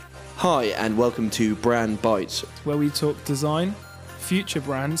Hi, and welcome to Brand Bites where we talk design, future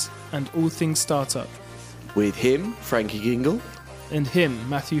brands, and all things startup. with him, Frankie Gingle, And him,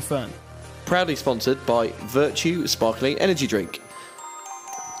 Matthew Fern. proudly sponsored by Virtue Sparkling Energy Drink.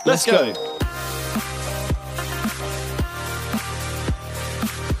 Let's go.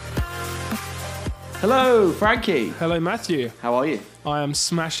 Hello, Frankie. Hello, Matthew. How are you? I am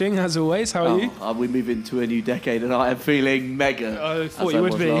smashing, as always. How are you? We move into a new decade, and I am feeling mega. I thought as you I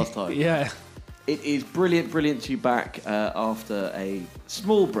would was be. last time. Yeah. It is brilliant to be back after a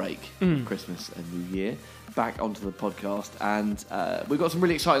small break, Christmas and New Year, back onto the podcast, and we've got some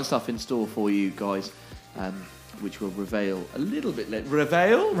really exciting stuff in store for you guys, which we'll reveal a little bit later.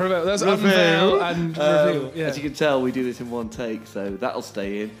 Reveal? That's unveil and reveal. Yeah. As you can tell, we do this in one take, so that'll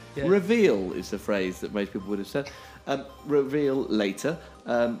stay in. Yeah. Reveal is the phrase that most people would have said. Reveal later.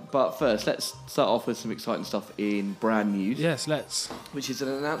 But first, let's start off with some exciting stuff in brand news. Yes, let's. Which is an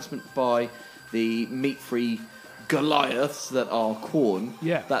announcement by the meat-free Goliaths that are Quorn,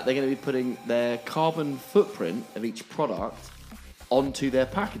 Yeah. that they're going to be putting their carbon footprint of each product onto their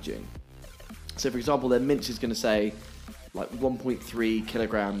packaging. So, for example, their mince is going to say like 1.3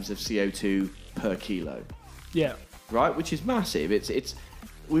 kilograms of CO2 per kilo, Yeah. right? Which is massive. It's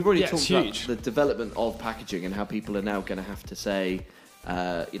we've already talked about huge. the development of packaging and how people are now going to have to say,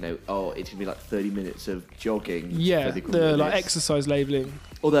 it's going to be like 30 minutes of jogging. Yeah, for the equivalent the of like this. exercise labelling.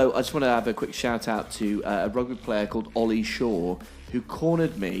 Although, I just want to have a quick shout out to a rugby player called Ollie Shaw, who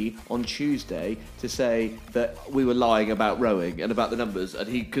cornered me on Tuesday to say that we were lying about rowing and about the numbers,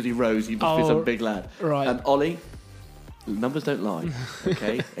 and because he rows, he must be some big lad. Right. Ollie, numbers don't lie,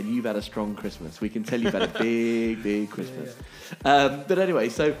 okay? And you've had a strong Christmas. We can tell you've had a big Christmas. But anyway,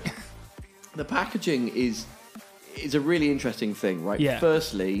 so the packaging is a really interesting thing, right? Yeah.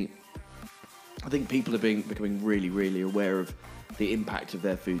 Firstly, I think people are becoming really aware of the impact of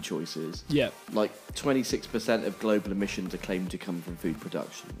their food choices. Yeah. Like 26% of global emissions are claimed to come from food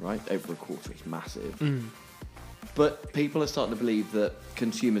production, right? Over a quarter, it's massive. But people are starting to believe that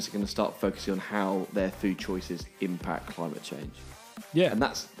consumers are going to start focusing on how their food choices impact climate change. Yeah. And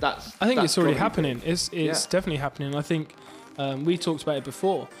that's. I think that's it's already gotta be happening. big. It's Yeah. definitely happening. I think we talked about it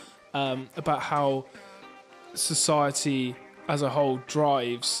before, about how society as a whole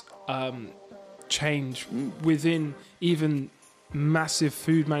drives change within even massive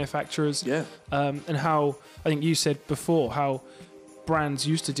food manufacturers. Yeah. And how, I think you said before, how brands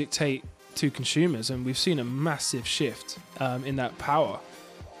used to dictate to consumers, and we've seen a massive shift in that power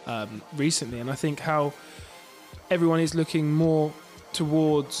recently. And I think how everyone is looking more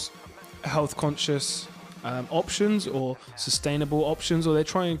towards health conscious options or sustainable options, or they're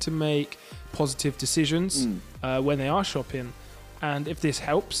trying to make positive decisions when they are shopping. And if this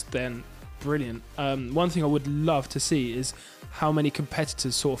helps, then brilliant. One thing I would love to see is how many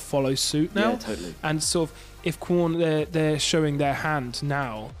competitors sort of follow suit now. Yeah, totally. And sort of, if Quorn, they're showing their hand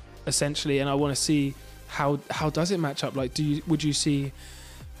now, essentially, and I want to see how does it match up? Like, would you see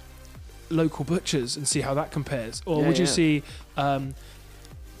local butchers and see how that compares, or would you see I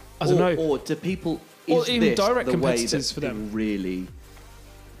don't know, or do people, or is even this direct the way competitors that for them? people really,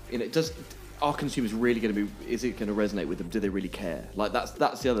 are consumers really going to be, is it going to resonate with them? Do they really care? Like,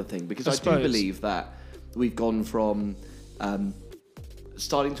 that's the other thing, because I do suppose. believe that we've gone from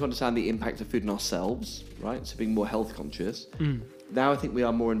starting to understand the impact of food on ourselves, right? So being more health conscious. Now I think we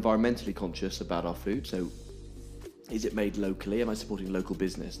are more environmentally conscious about our food. So is it made locally? Am I supporting local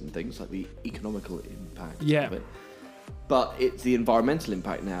business and things like the economical impact of it? But it's the environmental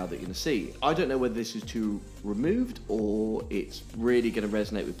impact now that you're going to see. I don't know whether this is too removed or it's really going to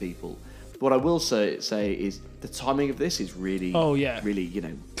resonate with people. What I will say is the timing of this is really,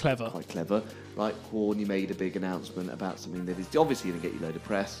 really, Clever. quite clever. Right, Quorn, you made a big announcement about something that is obviously going to get you a load of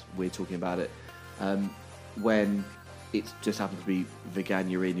press. We're talking about it when it just happens to be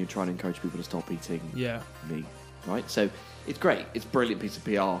veganuary and you're trying to encourage people to stop eating meat. Right, so it's great. It's a brilliant piece of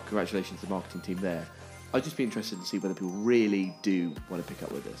PR. Congratulations to the marketing team there. I'd just be interested to see whether people really do want to pick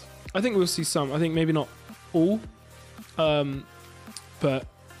up with this. I think we'll see some. I think maybe not all, but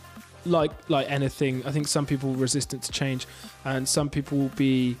like anything, I think some people will resistant to change, and some people will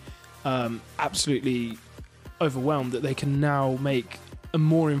be absolutely overwhelmed that they can now make a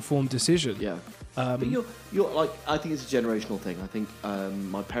more informed decision. Yeah, but you're like, I think it's a generational thing. I think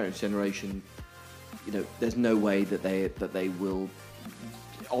my parents' generation, there's no way that they will,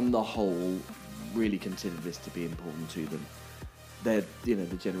 on the whole, really consider this to be important to them. They're, the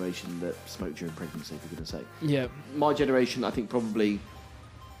generation that smoked during pregnancy, if you're going to say. Yeah. My generation, I think, probably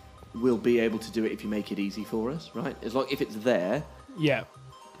will be able to do it if you make it easy for us, right? It's like, if it's there, Yeah.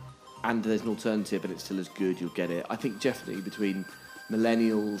 and there's an alternative and it's still as good, you'll get it. I think definitely between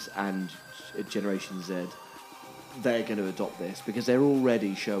millennials and Generation Z, they're going to adopt this because they're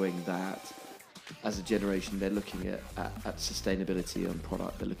already showing that as a generation they're looking at sustainability on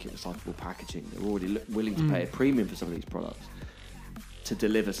product, they're looking at recyclable packaging, they're already willing to pay a premium for some of these products to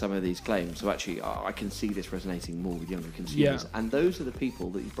deliver some of these claims. So actually I can see this resonating more with younger consumers, and those are the people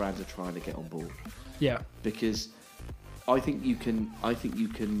that these brands are trying to get on board. Yeah, because I think you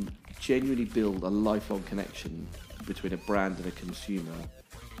can genuinely build a lifelong connection between a brand and a consumer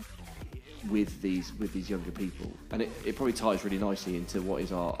with these younger people, and it probably ties really nicely into what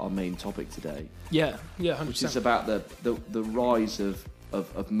is our main topic today. 100%. Which is about the rise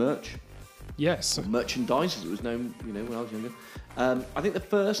of merch. Yes, or merchandise as it was known, when I was younger. I think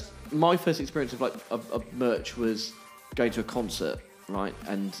my first experience of merch was going to a concert, right?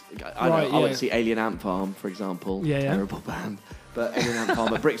 And I went to see Alien Ant Farm, for example. Terrible band, but Alien Ant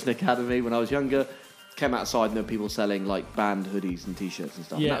Farm at Brixton Academy when I was younger. Came outside and there were people selling like band hoodies and t-shirts and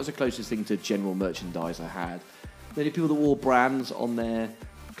stuff. And that was the closest thing to general merchandise I had. There were people that wore brands on their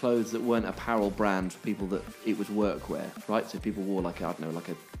clothes that weren't apparel brands for people that it was workwear, right? So people wore like a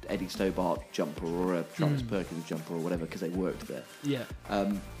Eddie Stobart jumper or a Travis Perkins jumper or whatever because they worked there.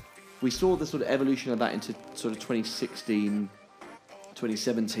 We saw the sort of evolution of that into sort of 2016,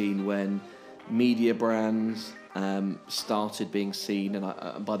 2017 when media brands started being seen,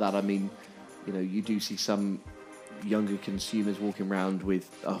 and by that I mean, you do see some younger consumers walking around with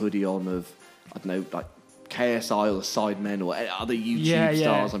a hoodie on of, I don't know, like KSI or the Sidemen or other YouTube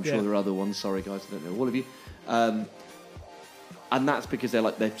stars. I'm sure there are other ones. Sorry, guys, I don't know all of you. And that's because they're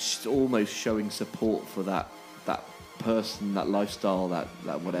almost showing support for that person, that lifestyle, that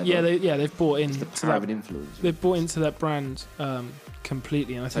whatever. They've bought into the power of an influence. They've bought into that brand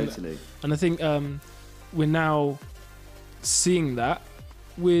completely, and I think we're now seeing that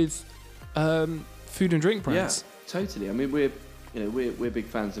with food and drink brands. Yeah, totally. I mean, we're big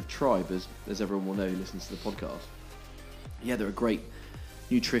fans of Tribe, as everyone will know who listens to the podcast. Yeah, they're a great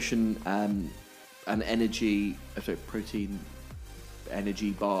nutrition and protein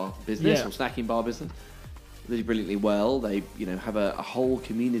energy bar business or snacking bar business. They do brilliantly well. They have a whole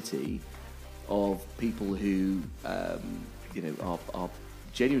community of people who are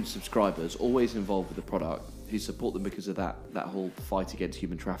genuine subscribers, always involved with the product, who support them because of that whole fight against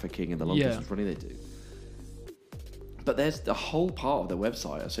human trafficking and the long distance running they do. But there's a whole part of their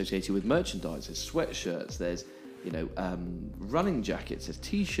website associated with merchandise. There's sweatshirts, there's running jackets, there's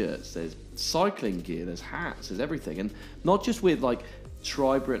t-shirts, there's cycling gear, there's hats, there's everything, and not just with like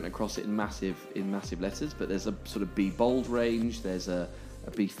Tribe written across it in massive letters, but there's a sort of Be Bold range, there's a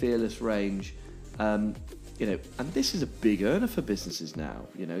Be Fearless range, and this is a big earner for businesses now.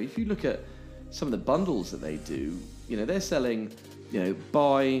 If you look at some of the bundles that they do, they're selling,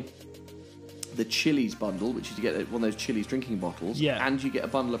 buy the Chili's bundle, which is you get one of those Chili's drinking bottles, and you get a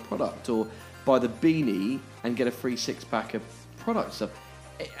bundle of product, or buy the beanie and get a free 6-pack of product stuff.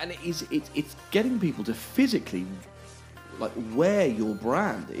 And it's getting people to physically like wear your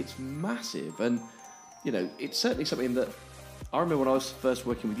brand. It's massive, and it's certainly something that I remember when I was first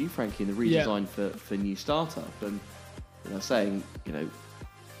working with you, Frankie, in the redesign for New Startup, and saying,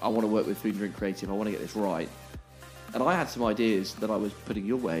 I want to work with Food and Drink Creative, I want to get this right. And I had some ideas that I was putting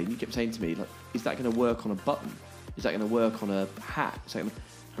your way, and you kept saying to me, like, is that going to work on a button? Is that going to work on a hat? I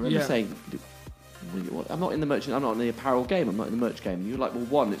remember saying, I'm not in the merch, I'm not in the apparel game, I'm not in the merch game. And you're like, well,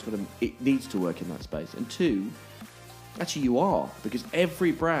 one, it needs to work in that space. And two, actually you are, because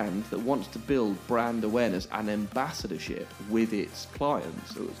every brand that wants to build brand awareness and ambassadorship with its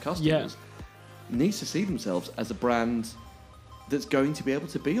clients or its customers needs to see themselves as a brand that's going to be able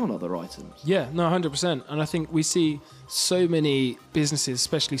to be on other items. 100%. And I think we see so many businesses,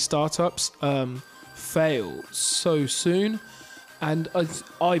 especially startups, fail so soon. And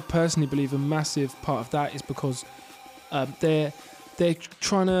I personally believe a massive part of that is because they're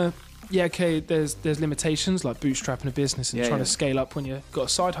trying to, there's limitations like bootstrapping a business and trying to scale up when you've got a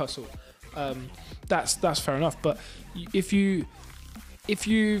side hustle. That's fair enough. But if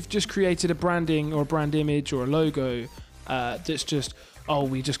you've just created a branding or a brand image or a logo that's just,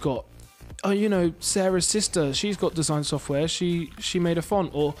 we just got, Sarah's sister, she's got design software, she made a font,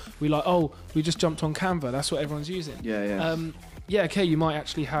 or we just jumped on Canva, that's what everyone's using. You might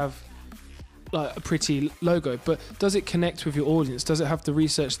actually have like a pretty logo, but does it connect with your audience? Does it have the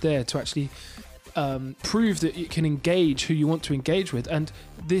research there to actually prove that it can engage who you want to engage with? And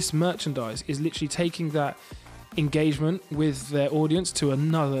this merchandise is literally taking that engagement with their audience to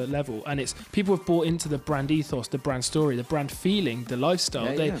another level, and it's people have bought into the brand ethos, the brand story, the brand feeling, the lifestyle,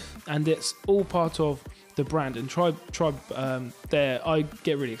 and it's all part of the brand. And Tribe, I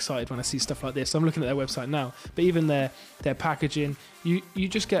get really excited when I see stuff like this. I'm looking at their website now, but even their packaging, you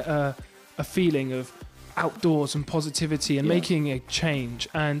just get a feeling of outdoors and positivity and making a change.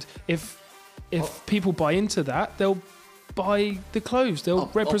 And if people buy into that, they'll buy the clothes. They'll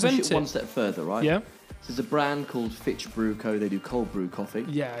represent it. One step further, right? Yeah. So there's a brand called Fitch Brew Co. They do cold brew coffee.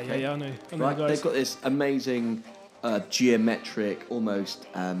 Yeah, I know. Right? The guys. They've got this amazing geometric, almost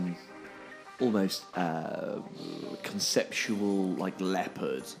conceptual, like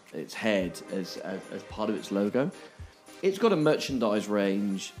leopard, its head as part of its logo. It's got a merchandise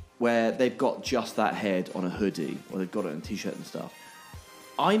range where they've got just that head on a hoodie, or they've got it on a t-shirt and stuff.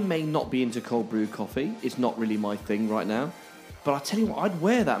 I may not be into cold brew coffee. It's not really my thing right now. But I tell you what, I'd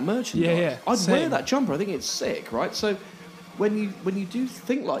wear that merchandise. Yeah, I'd wear that jumper. I think it's sick, right? So when you do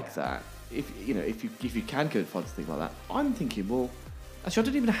think like that, if you can go far to think like that, I'm thinking, well, actually, I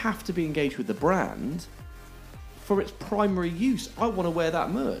don't even have to be engaged with the brand for its primary use. I want to wear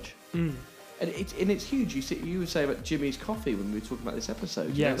that merch. And it's huge. You were saying about Jimmy's Coffee when we were talking about this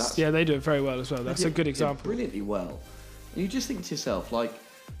episode. Yes, they do it very well as well. That's a good example. Brilliantly well. And you just think to yourself, like,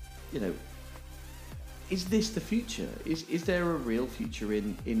 is this the future? Is there a real future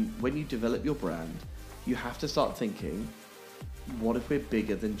in when you develop your brand? You have to start thinking, what if we're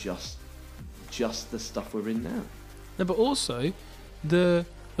bigger than just the stuff we're in now? No, but also a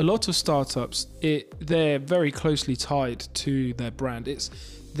lot of startups, they're very closely tied to their brand.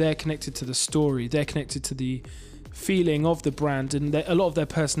 They're connected to the story. They're connected to the feeling of the brand, and a lot of their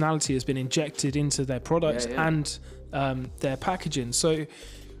personality has been injected into their products and their packaging. So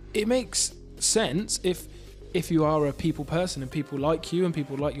it makes sense if you are a people person and people like you and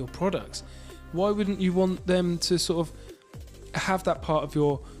people like your products. Why wouldn't you want them to sort of have that part of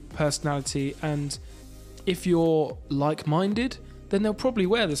your personality? And if you're like-minded, then they'll probably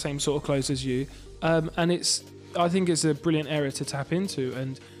wear the same sort of clothes as you. And I think it's a brilliant area to tap into.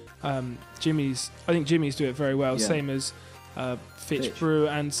 And I think Jimmy's do it very well. Yeah. Same as Fitch Brew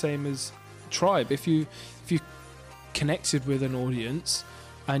and same as Tribe. If you connected with an audience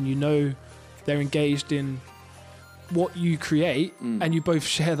and you know they're engaged in what you create and you both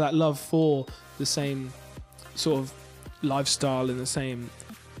share that love for the same sort of lifestyle and the same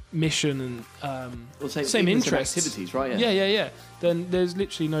mission and same interests, activities, right? Yeah. Then there's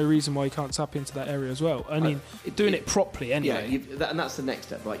literally no reason why you can't tap into that area as well. I mean, doing it properly anyway. Yeah, and that's the next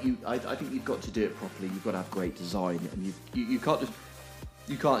step, right? I think you've got to do it properly. You've got to have great design, and you can't,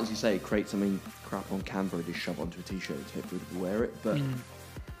 as you say, create something crap on Canva and just shove onto a t-shirt and hope people wear it. But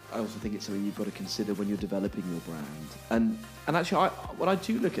I also think it's something you've got to consider when you're developing your brand. And actually, when I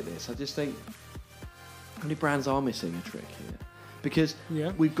do look at this, I just think, how many brands are missing a trick here? Because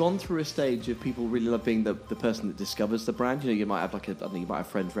we've gone through a stage of people really love being the person that discovers the brand. You might have you might have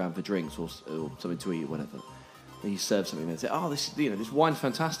friends around for drinks or something to eat or whatever. And you serve something and they say, "Oh, this wine's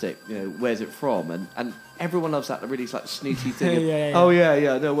fantastic. Where's it from?" And everyone loves that really like snooty thing. Oh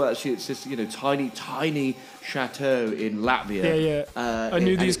yeah. No, well actually it's just tiny chateau in Latvia. I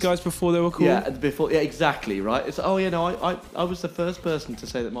knew these guys before they were cool. Yeah, exactly right. It's I was the first person to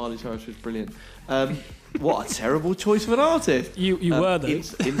say that Miley Cyrus was brilliant. What a terrible choice of an artist. You were though.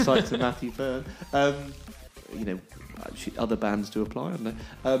 Insight to Matthew Fern. Other bands do apply, don't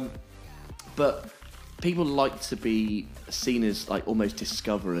they? But people like to be seen as like almost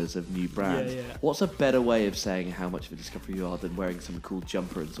discoverers of new brands. What's a better way of saying how much of a discoverer you are than wearing some cool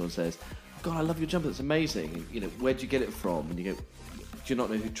jumper and someone says, "God, I love your jumper. It's amazing." And, where'd you get it from? And you go, "Do you not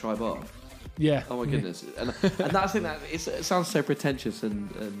know who Tribe are?" Yeah. Oh my goodness. And that's the thing it sounds so pretentious and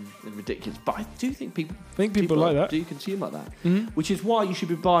ridiculous, but I do think people like that. Do consume like that, which is why you should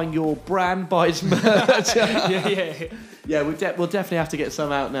be buying your brand buys merch. Yeah. We'll definitely have to get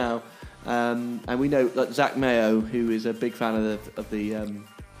some out now, and we know that Zach Mayo, who is a big fan of the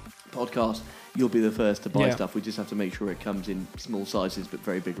podcast. You'll be the first to buy stuff. We just have to make sure it comes in small sizes but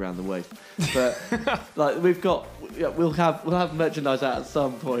very big around the waist. But like we'll have merchandise out at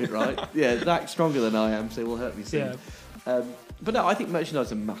some point, right? Yeah, Zach's stronger than I am, so we'll help you soon. Yeah. But no, I think merchandise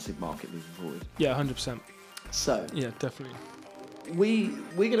is a massive market moving forward. Yeah, 100%. So yeah, definitely. We're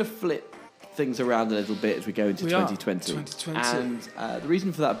going to flip things around a little bit as we go into 2020. 2020. And the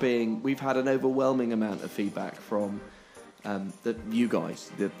reason for that being, we've had an overwhelming amount of feedback from you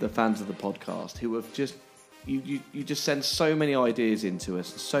guys, the fans of the podcast, who have just you just send so many ideas into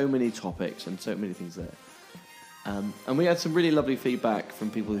us, so many topics, and so many things there. And we had some really lovely feedback from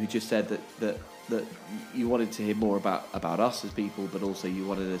people who just said that you wanted to hear more about us as people, but also you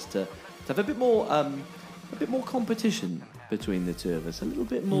wanted us to have a bit more competition between the two of us, a little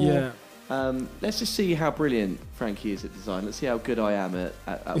bit more. Let's just see how brilliant Frankie is at design. Let's see how good I am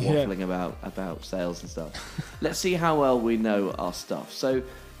at waffling about sales and stuff. Let's see how well we know our stuff. So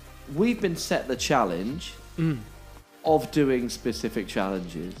we've been set the challenge of doing specific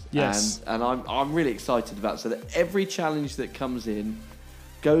challenges. Yes. And I'm really excited about it. So that every challenge that comes in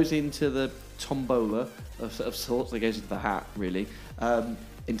goes into the tombola of sorts, that goes into the hat, really,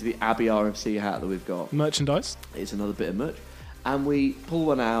 into the Abbey RFC hat that we've got. Merchandise. It's another bit of merch. And we pull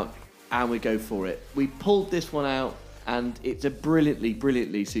one out and we go for it. We pulled this one out and it's a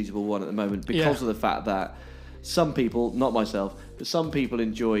brilliantly suitable one at the moment because of the fact that some people, not myself, but some people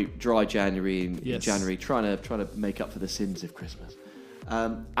enjoy dry January in January, trying to make up for the sins of Christmas.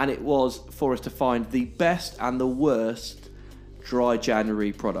 And it was for us to find the best and the worst dry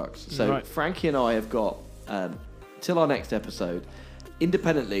January products. So Frankie and I have got till our next episode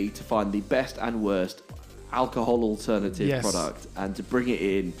independently to find the best and worst alcohol alternative product and to bring it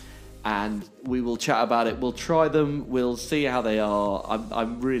in, and we will chat about it. We'll try them. We'll see how they are.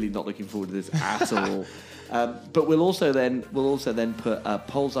 I'm really not looking forward to this at all. But we'll also then put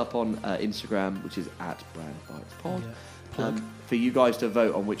polls up on Instagram, which is @BrandBitesPod, for you guys to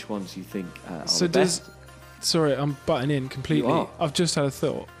vote on which ones you think are the best. Sorry, I'm butting in completely. I've just had a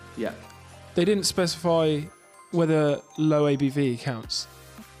thought. Yeah. They didn't specify whether low ABV counts.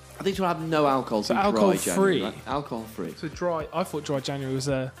 I think you'll have no alcohol. So alcohol free. Right? Alcohol free. So dry. I thought dry January was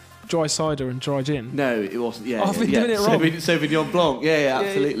dry cider and dry gin. No, it wasn't. Yeah, I've been doing it wrong. Sauvignon Blanc. Yeah,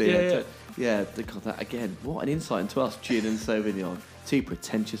 absolutely. Yeah, God, that again. What an insight into us, gin and Sauvignon. Two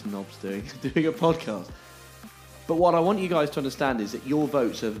pretentious knobs doing a podcast. But what I want you guys to understand is that your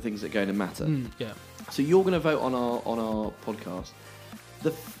votes are the things that are going to matter. So you're going to vote on our podcast.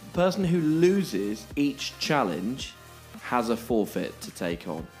 The person who loses each challenge has a forfeit to take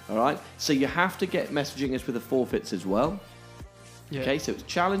on. All right. So you have to get messaging us with the forfeits as well. Yeah. Okay. So it's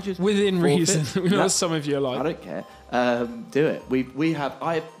challenges within forfeits. reason. We know some of you are like. I don't care. Do it.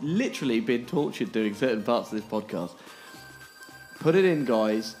 I've literally been tortured doing certain parts of this podcast. Put it in,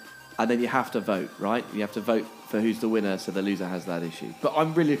 guys, and then you have to vote. Right. You have to vote for who's the winner, so the loser has that issue. But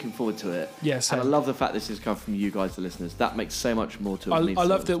I'm really looking forward to it. Yes, and I love the fact this has come from you guys, the listeners. That makes so much more to it. I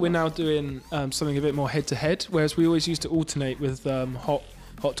love that we're now doing something a bit more head-to-head, whereas we always used to alternate with hot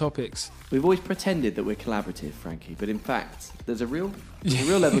topics. We've always pretended that we're collaborative, Frankie, but in fact, there's a real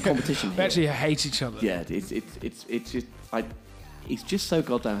level of competition here. We actually hate each other. Yeah, he's just so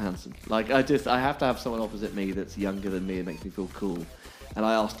goddamn handsome. Like, I have to have someone opposite me that's younger than me and makes me feel cool. And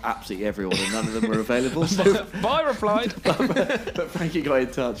I asked absolutely everyone, and none of them were available. So I replied. but Frankie got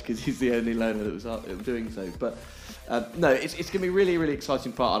in touch because he's the only loner that was doing so. But no, it's going to be a really, really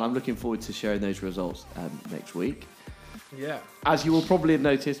exciting part, and I'm looking forward to sharing those results next week. Yeah. As you will probably have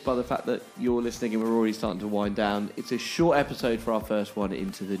noticed by the fact that you're listening and we're already starting to wind down, it's a short episode for our first one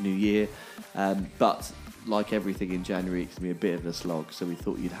into the new year. But like everything in January, it's going to be a bit of a slog, so we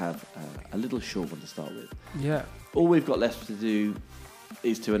thought you'd have a little short one to start with. Yeah. All we've got left to do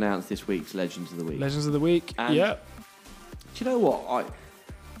is to announce this week's Legends of the Week. Legends of the Week, and yeah. Do you know what?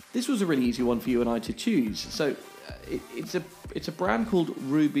 This was a really easy one for you and I to choose. So it's a brand called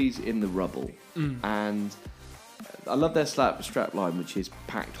Rubies in the Rubble. And I love their strap line, which is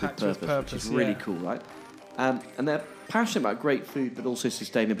packed with purpose, which is really cool, right? And they're passionate about great food, but also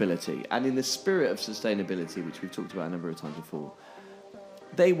sustainability. And in the spirit of sustainability, which we've talked about a number of times before,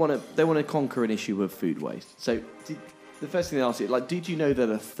 they want to conquer an issue of food waste. So the first thing they ask is, like, did you know that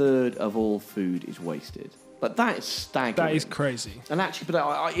a third of all food is wasted? Like, that is staggering. That is crazy. And actually,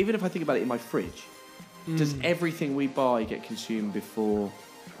 but even if I think about it in my fridge, does everything we buy get consumed before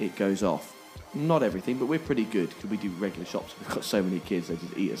it goes off? Not everything, but we're pretty good because we do regular shops. We've got so many kids, they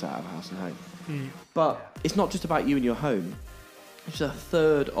just eat us out of house and home. But it's not just about you and your home. It's a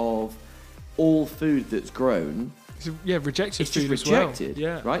third of all food that's grown. Rejected it's food just as rejected, well.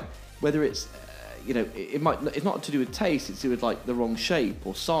 Yeah. Right? Whether it's, it's not to do with taste, it's to do with like the wrong shape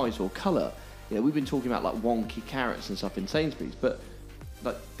or size or colour. We've been talking about like wonky carrots and stuff in Sainsbury's, but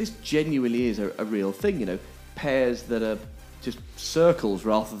like this genuinely is a real thing. Pears that are just circles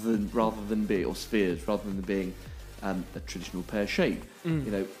rather than being, or spheres rather than being a traditional pear shape.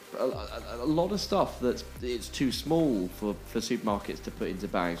 A lot of stuff it's too small for supermarkets to put into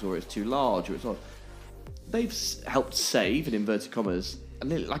bags, or it's too large, or it's not. They've helped save, in inverted commas,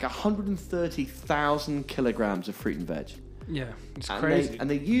 like 130,000 kilograms of fruit and veg. Yeah, it's crazy. And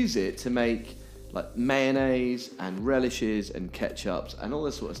they use it to make like mayonnaise and relishes and ketchups and all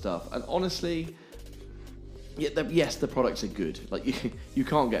this sort of stuff. And honestly, yes, the products are good. Like you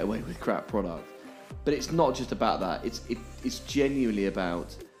can't get away with crap product. But it's not just about that. It's genuinely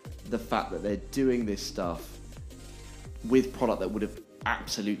about the fact that they're doing this stuff with product that would have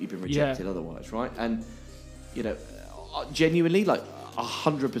absolutely been rejected otherwise, right? And, you know, genuinely, like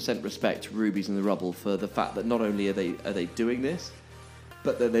 100% respect to Rubies in the Rubble for the fact that not only are they doing this,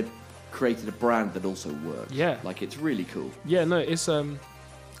 but that they've created a brand that also works. Yeah. Like, it's really cool. Yeah, no, it's I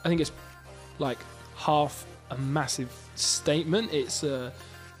think it's like half a massive statement. It's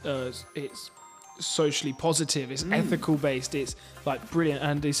socially positive, it's ethical based, it's like brilliant.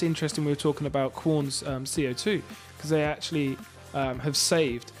 And it's interesting, we were talking about Quorn's CO2, because they actually have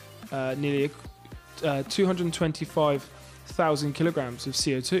saved nearly 225,000 kilograms of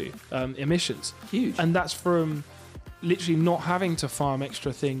CO2 emissions. Huge. And that's from literally not having to farm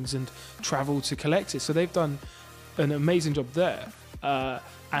extra things and travel to collect it. So they've done an amazing job there.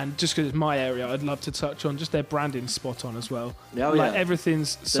 And just because it's my area, I'd love to touch on just their branding spot on as well. Oh, like yeah.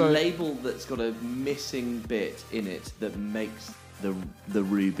 everything's the label that's got a missing bit in it that makes the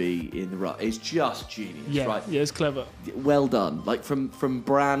ruby in the rut is just genius, right? Yeah, it's clever. Well done. Like from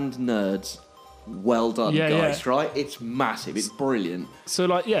brand nerds, well done, guys, right? It's massive. It's brilliant. So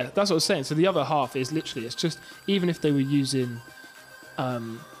like, yeah, that's what I was saying. So the other half is literally, it's just, even if they were using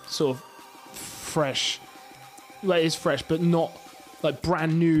sort of fresh, like it's fresh, but not like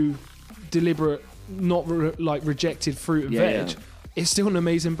brand new, deliberate, not like rejected fruit and veg. Yeah. It's still an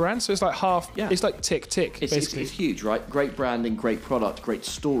amazing brand. So it's like half. Yeah. It's like tick. Basically, it's huge, right? Great branding, great product, great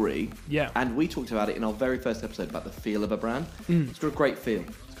story. Yeah. And we talked about it in our very first episode about the feel of a brand. It's got a great feel.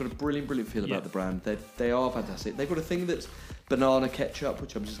 It's got a brilliant feel about the brand. They are fantastic. They've got a thing that's banana ketchup,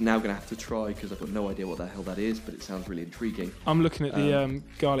 which I'm just now going to have to try because I've got no idea what the hell that is, but it sounds really intriguing. I'm looking at the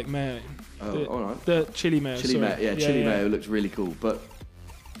garlic mayo. All right. The chili mayo. Chili mayo looks really cool. But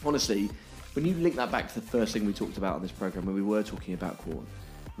honestly, when you link that back to the first thing we talked about on this programme, when we were talking about Quorn,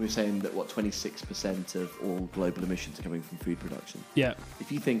 we were saying that 26% of all global emissions are coming from food production. Yeah.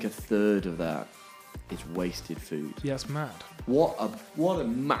 If you think a third of that is wasted food. Yeah, it's mad. What a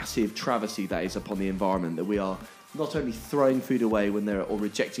massive travesty that is upon the environment, that we are not only throwing food away or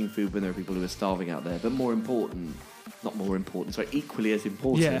rejecting food when there are people who are starving out there, but equally as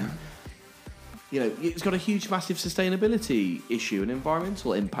important. You know, it's got a huge, massive sustainability issue and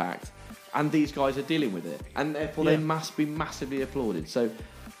environmental impact, and these guys are dealing with it, and therefore they must be massively applauded. So,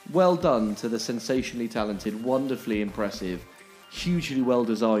 well done to the sensationally talented, wonderfully impressive, hugely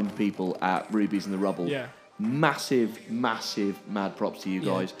well-designed people at Rubies in the Rubble. Yeah. Massive mad props to you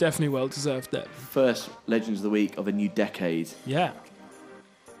guys. Definitely well deserved that. First Legends of the Week of a new decade. Yeah.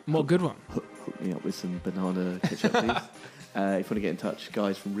 What a good one. Hook me up with some banana ketchup, please. If you want to get in touch,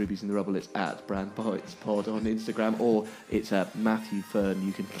 guys from Rubies in the Rubble, it's at Brand Bites Pod on Instagram, or it's Matthew Fern.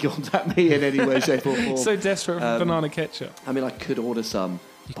 You can contact me in any way, shape or form. So desperate for banana ketchup. I mean, I could order some.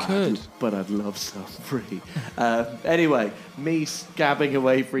 You could. But I'd love some free. Anyway, me scabbing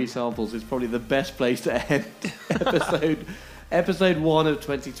away free samples is probably the best place to end episode 1 of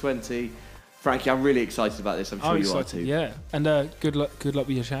 2020. Frankie, I'm really excited about this. I'm sure you are too. Yeah, and good luck with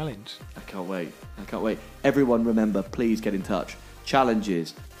your challenge. I can't wait. Everyone, remember, please get in touch.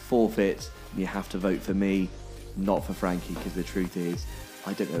 Challenges, forfeits, and you have to vote for me, not for Frankie, because the truth is,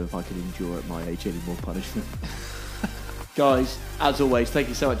 I don't know if I can endure at my age any more punishment. Guys, as always, thank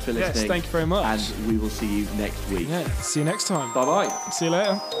you so much for listening. Yes, thank you very much. And we will see you next week. Yeah, see you next time. Bye-bye. See you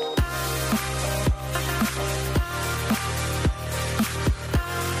later.